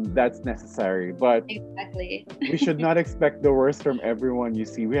 that's necessary. But we should not expect the worst from everyone, you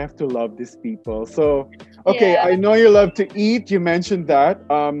see. We have to love these people. So, okay, I know you love to eat. You mentioned that.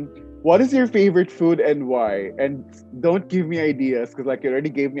 What is your favorite food and why? And don't give me ideas, because like you already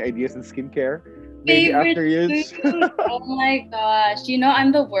gave me ideas in skincare. Maybe after years. Oh my gosh. You know,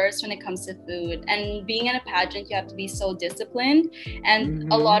 I'm the worst when it comes to food. And being in a pageant, you have to be so disciplined.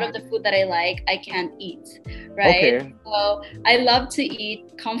 And a lot of the food that I like, I can't eat, right? So I love to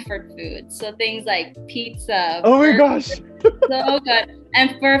eat comfort food. So things like pizza. Oh my gosh. So good.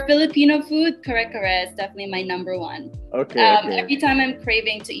 And for Filipino food, kare-kare is definitely my number one. Every time I'm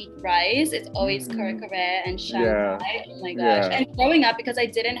craving to eat rice, it's always kare-kare and Shanghai. Oh my gosh. And growing up, because we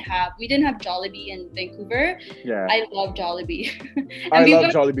didn't have Jollibee in Vancouver, I love Jollibee. And I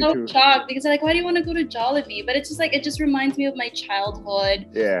love Jollibee too. Shocked because they're like, why do you want to go to Jollibee? But it's just like, it just reminds me of my childhood.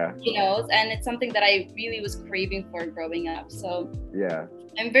 You know, and it's something that I really was craving for growing up. So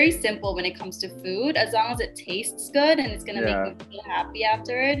I'm very simple when it comes to food. As long as it tastes good and it's gonna make me feel happy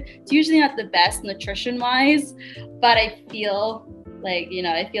after it. It's usually not the best nutrition-wise, but I feel like, you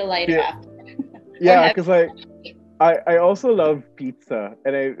know, I feel lighter after. Because like I also love pizza,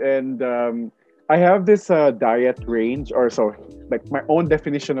 and I have this diet range, or so like my own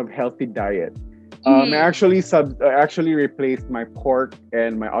definition of healthy diet. I actually replaced my pork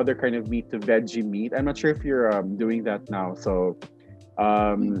and my other kind of meat to veggie meat. I'm not sure if you're doing that now. So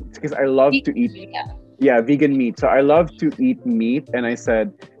because I love to eat vegan meat. So I love to eat meat, and I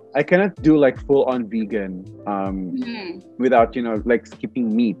said I cannot do like full on vegan without, you know, like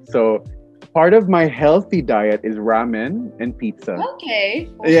skipping meat. So part of my healthy diet is ramen and pizza.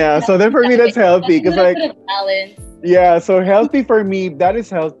 So then for me that's healthy, because like balance. So healthy for me, that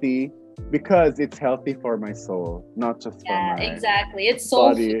is healthy. because it's healthy for my soul, not just for Yeah, my exactly. It's soul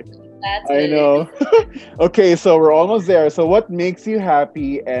body. food. That's what I it is. know. Okay, so we're almost there. So what makes you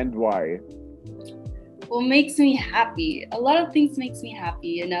happy and why? What makes me happy? A lot of things makes me happy,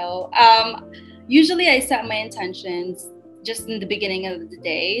 you know. Usually I set my intentions just in the beginning of the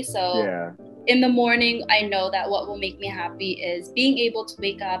day. So Yeah. in the morning, I know that what will make me happy is being able to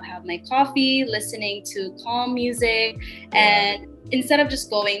wake up, have my coffee, listening to calm music, Yeah. and instead of just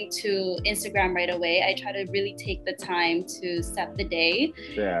going to Instagram right away, I try to really take the time to set the day.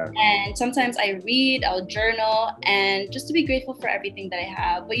 Yeah. And sometimes I read, I'll journal, and just to be grateful for everything that I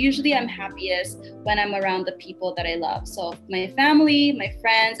have. But usually I'm happiest when I'm around the people that I love. So my family, my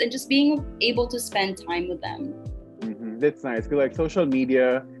friends, and just being able to spend time with them. That's nice. 'Cause like social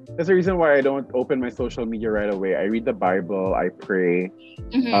media, that's the reason why I don't open my social media right away. I read the Bible, I pray.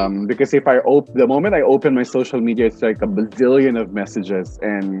 Because if the moment I open my social media, it's like a bazillion of messages,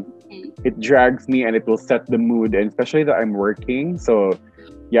 and it drags me, and it will set the mood, and especially that I'm working. So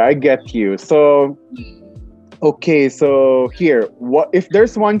yeah, I get you. So okay, so here, what if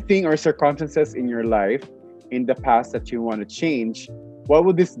there's one thing or circumstances in your life in the past that you want to change, what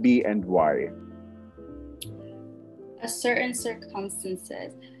would this be and why? A certain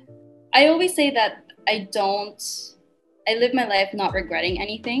circumstances. I always say that I live my life not regretting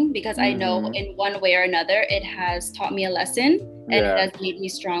anything because I know in one way or another it has taught me a lesson and it has made me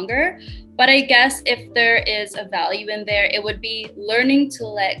stronger. But I guess if there is a value in there, it would be learning to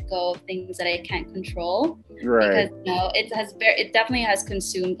let go of things that I can't control. Right. Because it definitely has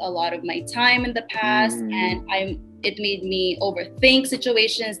consumed a lot of my time in the past, and it made me overthink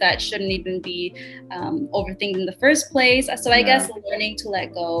situations that shouldn't even be overthinked in the first place. So I guess learning to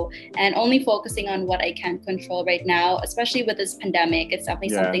let go and only focusing on what I can control right now, especially with this pandemic, it's definitely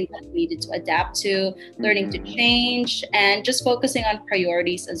something that I needed to adapt to, learning to change, and just focusing on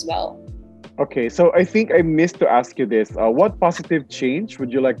priorities as well. Okay, so I think I missed to ask you this. What positive change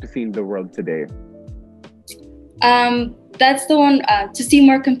would you like to see in the world today? That's the one, to see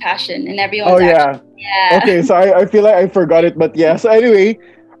more compassion in everyone's actions. Yeah. Okay, so I feel like I forgot it, but yeah. So anyway,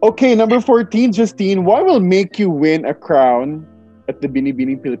 okay, number 14, Justine, what will make you win a crown at the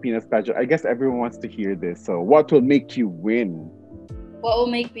Binibining Pilipinas pageant? I guess everyone wants to hear this. So what will make you win? What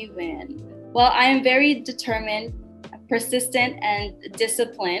will make me win? Well, I am very determined, persistent, and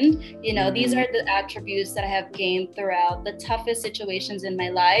disciplined. You know, these are the attributes that I have gained throughout the toughest situations in my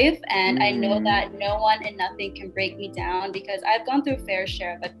life. And I know that no one and nothing can break me down because I've gone through a fair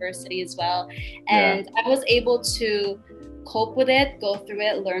share of adversity as well. And I was able to cope with it, go through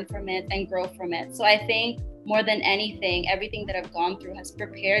it, learn from it, and grow from it. So I think more than anything, everything that I've gone through has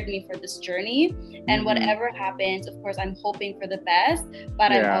prepared me for this journey. And whatever happens, of course, I'm hoping for the best,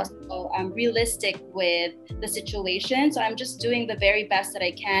 but I'm also realistic with the situation. So I'm just doing the very best that I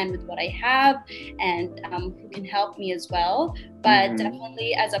can with what I have and who can help me as well. But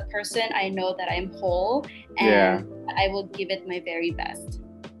definitely as a person, I know that I'm whole and I will give it my very best.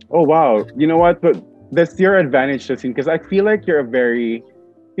 Oh, wow. You know what? But that's your advantage, Justine, because I feel like you're a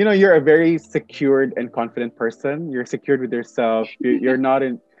very secured and confident person. You're secured with yourself. You're not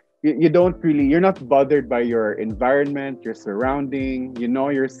you're not bothered by your environment, your surrounding. You know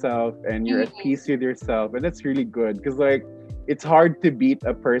yourself and you're at peace with yourself. And that's really good because like it's hard to beat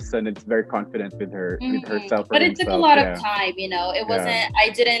a person that's very confident with herself. But it took a lot of time, you know. It wasn't, I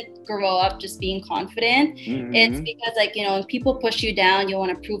didn't grow up just being confident. It's because like, you know, when people push you down, you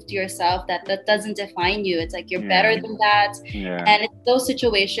want to prove to yourself that that doesn't define you. It's like you're better than that. And it's those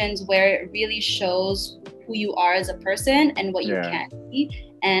situations where it really shows who you are as a person and what you can be.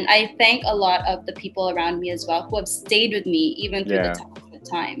 And I thank a lot of the people around me as well who have stayed with me even through the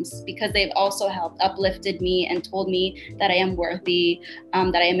times because they've also helped uplifted me and told me that I am worthy,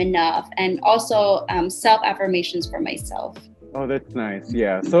 that I am enough, and also self-affirmations for myself. Oh, that's nice.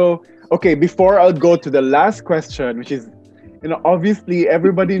 Yeah. So, okay, before I'll go to the last question, which is, you know, obviously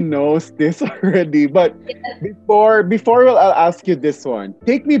everybody knows this already, but before I'll ask you this one.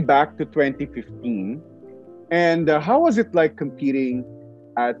 Take me back to 2015, and how was it like competing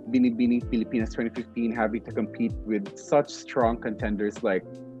at Binibining Pilipinas 2015, having to compete with such strong contenders like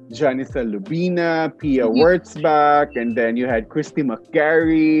Janice Lubina, Pia Wurtzbach, and then you had Christy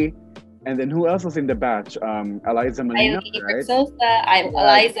McGarry, and then who else was in the batch? Eliza Molina, right?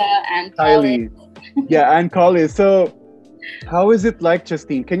 Eliza, and Colin. Yeah, and Colin. So how is it like,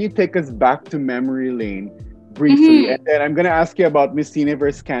 Justine? Can you take us back to memory lane briefly? And then I'm going to ask you about Miss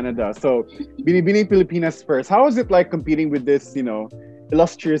Universe Canada. So Binibining Pilipinas first. How is it like competing with this, you know,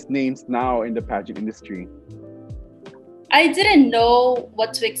 illustrious names now in the pageant industry? I didn't know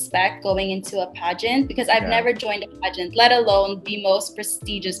what to expect going into a pageant because I've never joined a pageant, let alone the most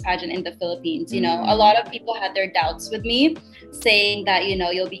prestigious pageant in the Philippines. You know, a lot of people had their doubts with me, saying that, you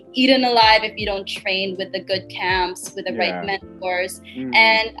know, you'll be eaten alive if you don't train with the good camps, with the right mentors.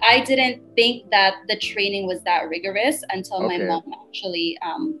 And I didn't think that the training was that rigorous until my mom actually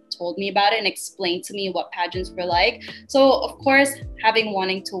told me about it and explained to me what pageants were like. So, of course, having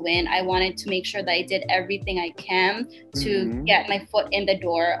wanting to win, I wanted to make sure that I did everything I can to get my foot in the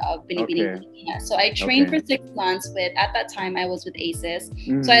door of Binibining Pilipinas. So I trained for 6 months with, at that time, I was with ACES.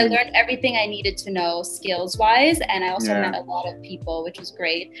 So I learned everything I needed to know skills-wise, and I also met a lot of people, which was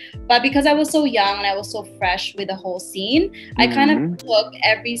great. But because I was so young and I was so fresh with the whole scene, I kind of took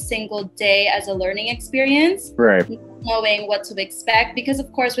every single day as a learning experience. Right. Knowing what to expect, because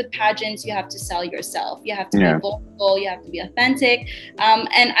of course with pageants you have to sell yourself, you have to be vocal, you have to be authentic, and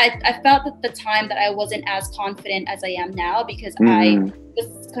I felt at the time that I wasn't as confident as I am now, because I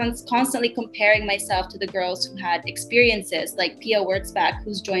was constantly comparing myself to the girls who had experiences, like Pia Wurtzbach,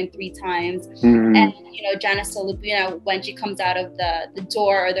 who's joined 3 times, and you know, Janice Solupina, when she comes out of the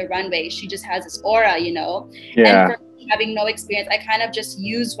door or the runway, she just has this aura, you know. And for having no experience, I kind of just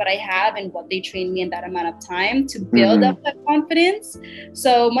used what I have and what they trained me in that amount of time to build up that confidence.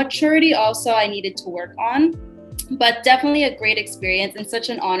 So maturity also I needed to work on, but definitely a great experience and such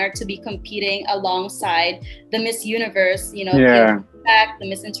an honor to be competing alongside the Miss Universe, you know, the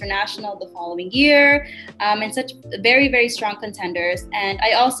Miss International the following year, and such very, very strong contenders. And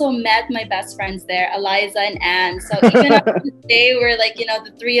I also met my best friends there, Eliza and Anne. So even after the day, we're like, you know,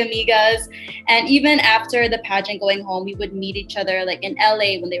 the 3 amigas. And even after the pageant going home, we would meet each other like in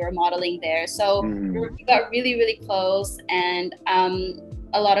LA when they were modeling there. So we got really, really close, and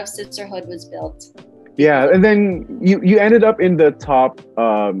a lot of sisterhood was built. Yeah, and then you ended up in the top.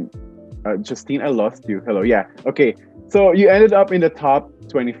 Justine, I lost you. Hello. Yeah. Okay. So you ended up in the top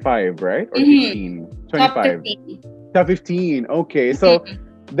 25, right? Or 15? 25. Top 15. Top 15. Okay. So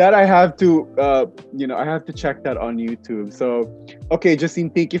that I have to, I have to check that on YouTube. So, okay, Justine,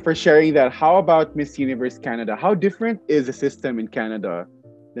 thank you for sharing that. How about Miss Universe Canada? How different is the system in Canada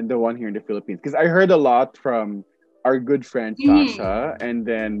than the one here in the Philippines? Because I heard a lot from our good friend Sasha,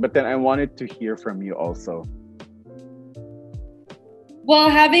 but then I wanted to hear from you also. Well,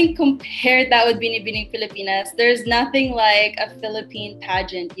 having compared that with Binibining Pilipinas, there's nothing like a Philippine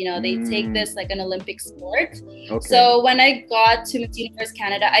pageant. You know, they take this like an Olympic sport. So when I got to Miss Universe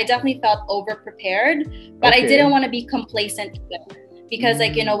Canada, I definitely felt over-prepared, but I didn't want to be complacent either. Because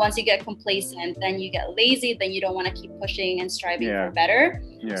like, you know, once you get complacent, then you get lazy, then you don't want to keep pushing and striving for better.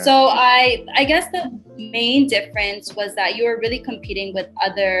 So I guess the main difference was that you were really competing with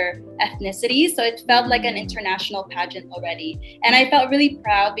other ethnicities. So it felt like an international pageant already. And I felt really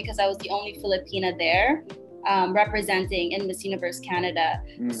proud because I was the only Filipina there. Representing in Miss Universe Canada.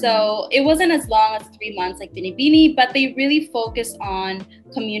 So it wasn't as long as 3 months like Binibini, but they really focused on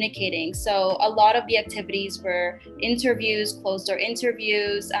communicating. So a lot of the activities were interviews, closed door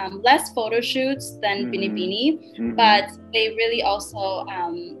interviews, less photo shoots than Binibini, but they really also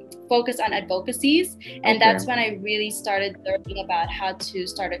focus on advocacies, and that's when I really started learning about how to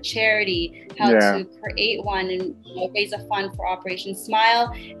start a charity, how to create one, and raise a fund for Operation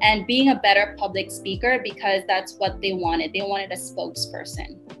Smile, and being a better public speaker, because that's what they wanted. They wanted a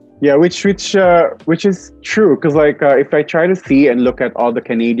spokesperson. Yeah, which is true, because like if I try to see and look at all the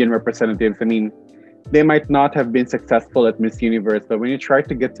Canadian representatives, I mean, they might not have been successful at Miss Universe, but when you try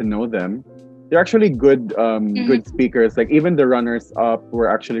to get to know them, they're actually good good speakers. Like even the runners up were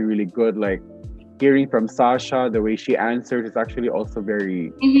actually really good. Like hearing from Sasha, the way she answered is actually also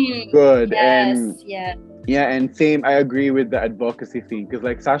very good. And and same, I agree with the advocacy thing, because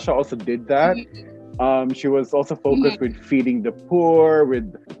like Sasha also did that. She was also focused with feeding the poor, with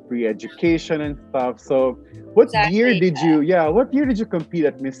free education and stuff. So what year did you compete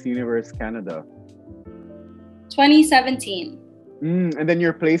at Miss Universe Canada? 2017. And then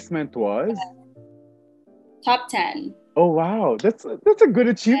your placement was? Top 10. Oh wow, that's a good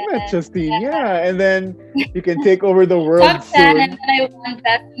achievement, Justine. Yeah, and then you can take over the world Top 10, soon. and then I won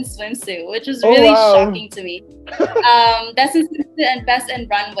Best in Swimsuit, which was really shocking to me. Best in Swimsuit and Best in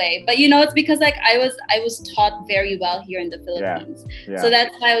Runway. But you know, it's because like I was taught very well here in the Philippines, so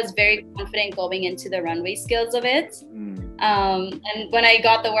that's why I was very confident going into the runway skills of it. And when I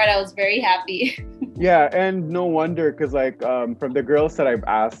got the award, I was very happy. Yeah, and no wonder, because like from the girls that I've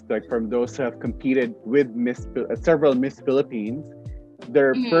asked, like from those who have competed with several Miss Philippines,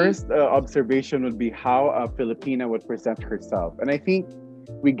 their first observation would be how a Filipina would present herself. And I think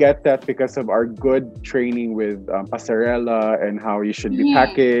we get that because of our good training with pasarela and how you should be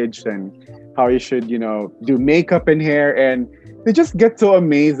packaged and how you should, do makeup and hair. And they just get so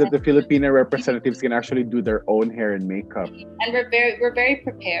amazed that the Filipino representatives can actually do their own hair and makeup. And we're very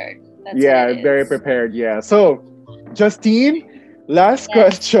prepared. That's what Yeah, it very is. prepared. Yeah. So, Justine, last Yes.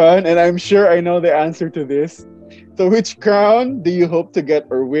 question, and I'm sure I know the answer to this. So, which crown do you hope to get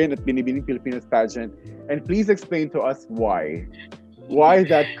or win at Binibining Pilipinas pageant? And please explain to us why. Why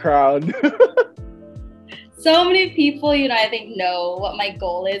that crown? So many people, I think know what my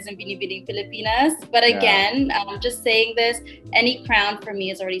goal is in Binibining Pilipinas. But Yeah. again, just saying this, any crown for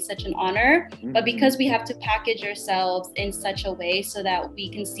me is already such an honor. But because we have to package ourselves in such a way so that we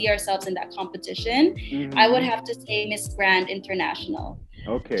can see ourselves in that competition, I would have to say Miss Grand International.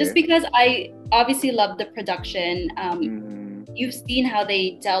 Okay. Just because I obviously love the production. You've seen how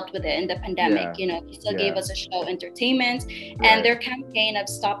they dealt with it in the pandemic. Yeah. They still gave us a show, entertainment, Right. and their campaign of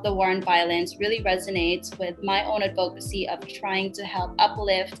Stop the War on Violence really resonates with my own advocacy of trying to help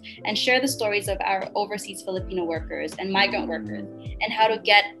uplift and share the stories of our overseas Filipino workers and migrant workers and how to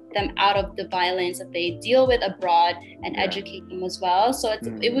get them out of the violence that they deal with abroad and educate them as well. So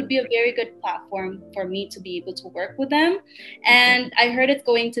it would be a very good platform for me to be able to work with them. And I heard it's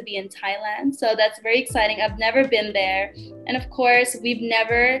going to be in Thailand, so that's very exciting. I've never been there. And of course, we've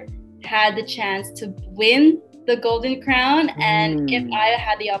never had the chance to win the Golden Crown. And if I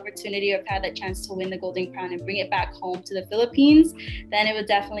had the opportunity or had that chance to win the Golden Crown and bring it back home to the Philippines, then it would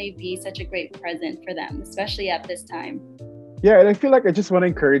definitely be such a great present for them, especially at this time. Yeah, and I feel like I just want to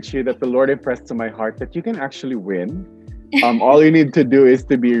encourage you that the Lord impressed to my heart that you can actually win. All you need to do is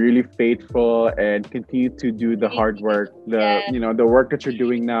to be really faithful and continue to do the hard work, the work that you're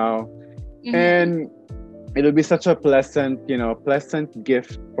doing now. And it'll be such a pleasant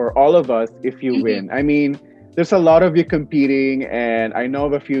gift for all of us if you win. I mean, there's a lot of you competing, and I know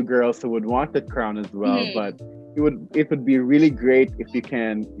of a few girls who would want that crown as well, but it would be really great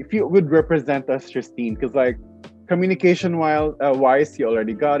if you would represent us, Justine, because communication wise, you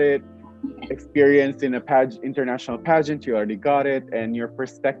already got it. Experience in a international pageant, you already got it, and your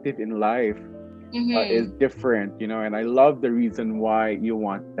perspective in life is different, and I love the reason why you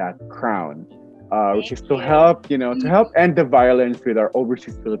want that crown, which is to help, to help end the violence with our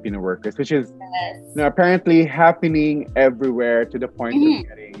overseas Filipino workers, which is apparently happening everywhere to the point of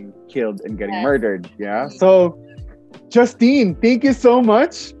getting killed and getting murdered. Yeah. So, Justine, thank you so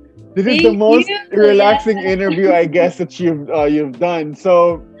much. This is the most relaxing interview, I guess, that you've done.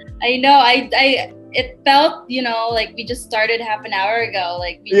 So I know, it felt, like we just started half an hour ago,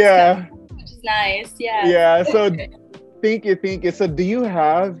 which is nice. Yeah. Yeah. So thank you. So do you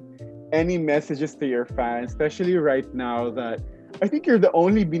have any messages to your fans, especially right now that I think you're the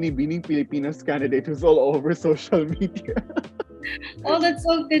only Binibining Pilipinas candidate who's all over social media? Oh, that's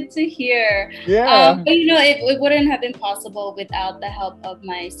so good to hear. Yeah. But it wouldn't have been possible without the help of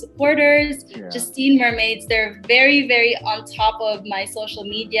my supporters, Justine Mermaids. They're very, very on top of my social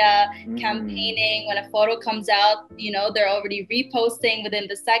media campaigning. When a photo comes out, they're already reposting within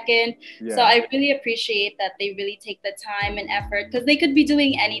the second. Yeah. So I really appreciate that they really take the time and effort, because they could be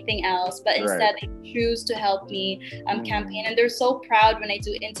doing anything else, but instead they choose to help me campaign. And they're so proud when I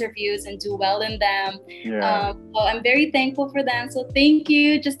do interviews and do well in them. Yeah. So I'm very thankful for them. So thank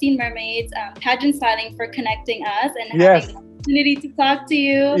you, Justine Mermaids, Pageant Styling, for connecting us and having the opportunity to talk to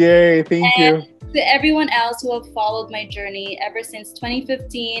you. Yay, thank you. To everyone else who have followed my journey ever since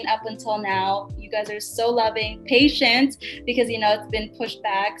 2015 up until now, you guys are so loving, patient, because it's been pushed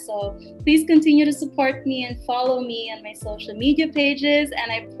back. So please continue to support me and follow me on my social media pages,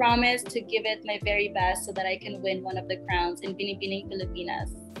 and I promise to give it my very best so that I can win one of the crowns in Binibining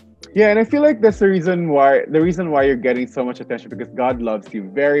Pilipinas. Yeah, and I feel like that's the reason why you're getting so much attention, because God loves you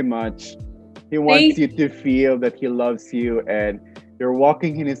very much. He wants you to feel that He loves you and you're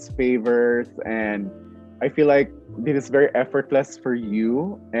walking in His favors. And I feel like it is very effortless for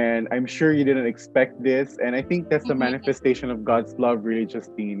you, and I'm sure you didn't expect this, and I think that's the manifestation of God's love, really,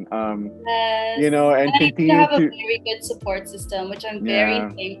 Justine. Yes. And continue I have to a very good support system, which I'm very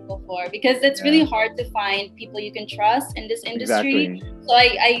thankful for, because it's really hard to find people you can trust in this industry. Exactly. So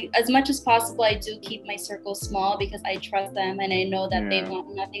I as much as possible, I do keep my circle small, because I trust them and I know that they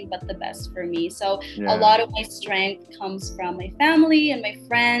want nothing but the best for me. So a lot of my strength comes from my family and my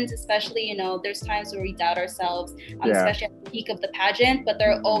friends, especially, there's times where we doubt ourselves, especially at the peak of the pageant, but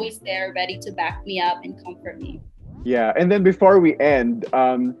they're always there ready to back me up and comfort me. Yeah, and then before we end,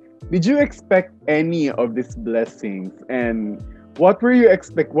 did you expect any of these blessings? And what were your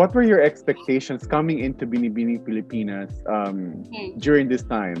expectations coming into Binibining Pilipinas during this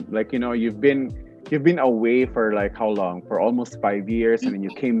time? You've been away for how long? For almost 5 years, and then you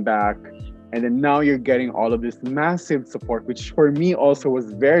came back, and then now you're getting all of this massive support, which for me also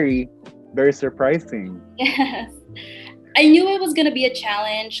was very very surprising. Yes. I knew it was going to be a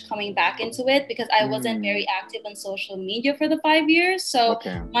challenge coming back into it because I wasn't Mm. very active on social media for the 5 years. So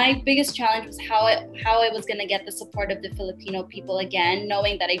Okay. my biggest challenge was how I was going to get the support of the Filipino people again,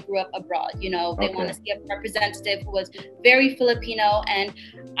 knowing that I grew up abroad. You know, they want to see a representative who was very Filipino, and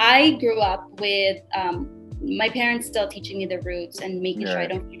I grew up with my parents still teaching me the roots and making sure I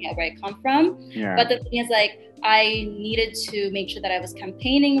don't forget where I come from. Yeah. But the thing is, like, I needed to make sure that I was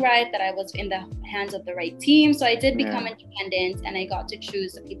campaigning right, that I was in the hands of the right team. So I did become independent, and I got to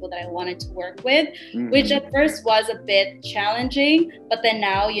choose the people that I wanted to work with, which at first was a bit challenging. But then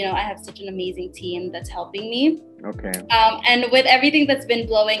now, you know, I have such an amazing team that's helping me. Okay. And with everything that's been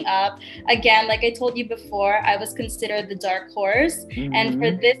blowing up, again, like I told you before, I was considered the dark horse. And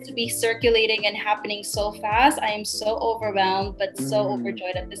for this to be circulating and happening so fast, I am so overwhelmed, but so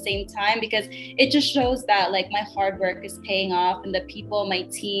overjoyed at the same time, because it just shows that like my hard work is paying off, and the people, my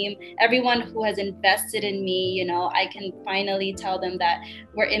team, everyone who has invested in me, you know, I can finally tell them that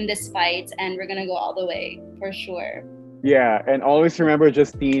we're in this fight and we're going to go all the way for sure. Yeah. And always remember,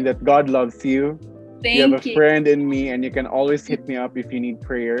 Justine, that God loves you. You have a friend in me, and you can always hit me up if you need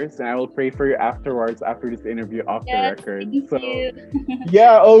prayers, and I will pray for you afterwards, after this interview, off the record. Thank you.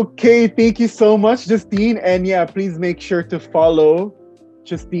 Yeah, okay. Thank you so much, Justine. And yeah, please make sure to follow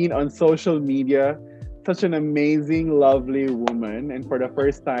Justine on social media. Such an amazing, lovely woman. And for the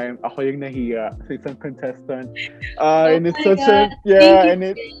first time, ako yung nahiya sa isang contestant. And it's such God. and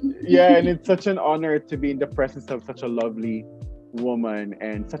it's such an honor to be in the presence of such a lovely woman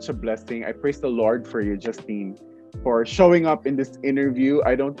and such a blessing. I praise the Lord for you, Justine, for showing up in this interview.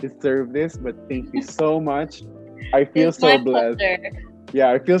 I don't deserve this, but thank you so much. I feel so blessed. Pleasure.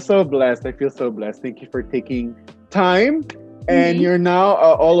 Yeah, I feel so blessed. Thank you for taking time. And you're now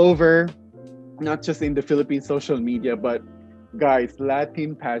all over, not just in the Philippine social media, but guys,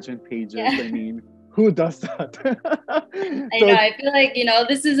 Latin pageant pages. Yeah. I mean, who does that? I know. I feel like, you know,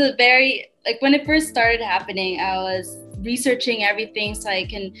 this is a very, like, when it first started happening, I was researching everything so I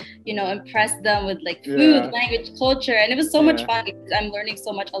can, you know, impress them with like food, language, culture. And it was so much fun because I'm learning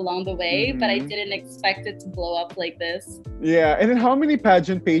so much along the way, but I didn't expect it to blow up like this. Yeah. And then how many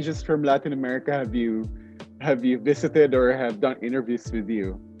pageant pages from Latin America have you visited or have done interviews with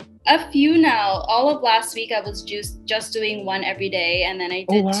you? A few now. All of last week I was just doing one every day, and then I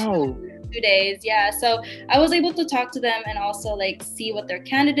did 2 days. Yeah, so I was able to talk to them and also like see what their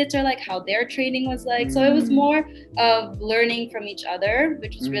candidates are like, how their training was like. So it was more of learning from each other,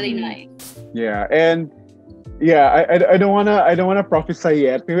 which was really nice. Yeah, and yeah, I don't wanna prophesy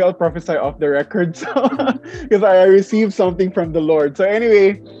yet. Maybe I'll prophesy off the record, because I received something from the Lord. So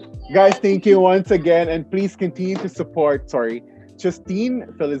anyway, guys, thank you once again, and please continue to support Justine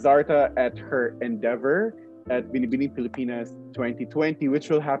Felizarta at her endeavor at Binibining Pilipinas 2020, which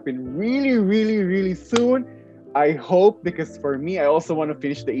will happen really, really, really soon. I hope, because for me, I also want to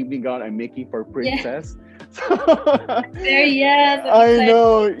finish the evening gown I'm making for Princess. Yeah. I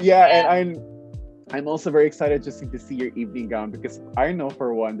know. Yeah, and I'm also very excited, Justine, to see your evening gown, because I know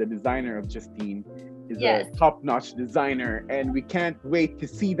for one, the designer of Justine is a top-notch designer, and we can't wait to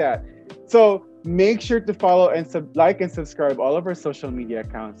see that. So make sure to follow and like and subscribe all of our social media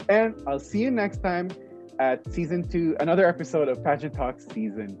accounts. And I'll see you next time at season 2, another episode of Pageant Talks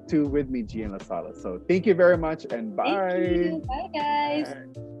season 2 with me, Jian Lasala. So thank you very much, and bye. Thank you. Bye, guys.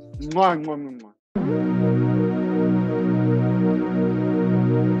 Mwah, mwah, mwah, mwah.